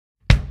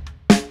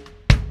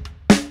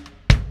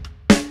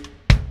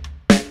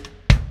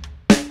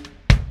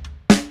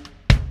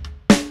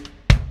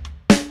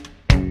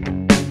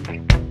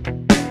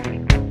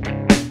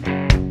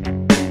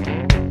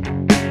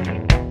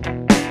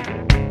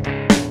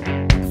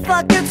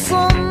I get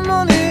some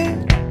money,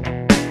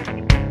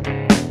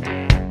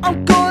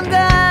 I'm going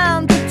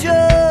down to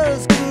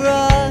just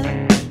garage.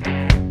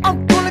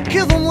 I'm gonna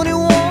give him what he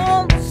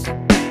wants.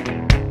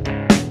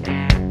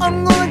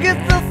 I'm gonna get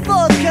the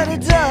fuck out of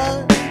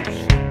Dodge.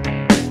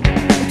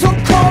 Don't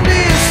call me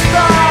a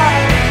star,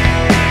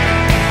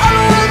 I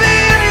don't wanna be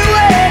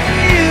anywhere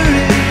near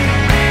it.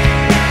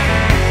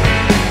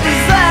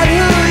 Is that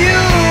who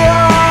you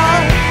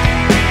are?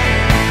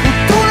 Well,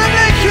 don't it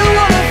make you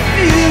wanna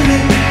feel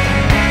it?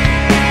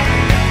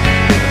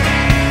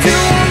 Do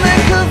you wanna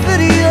make a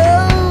video?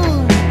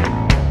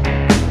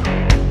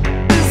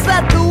 Is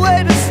that the way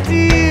to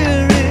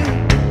steer it?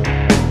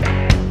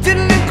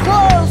 Didn't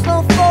enclose no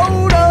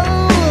photo.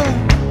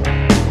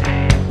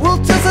 Well,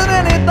 doesn't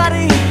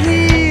anybody hear?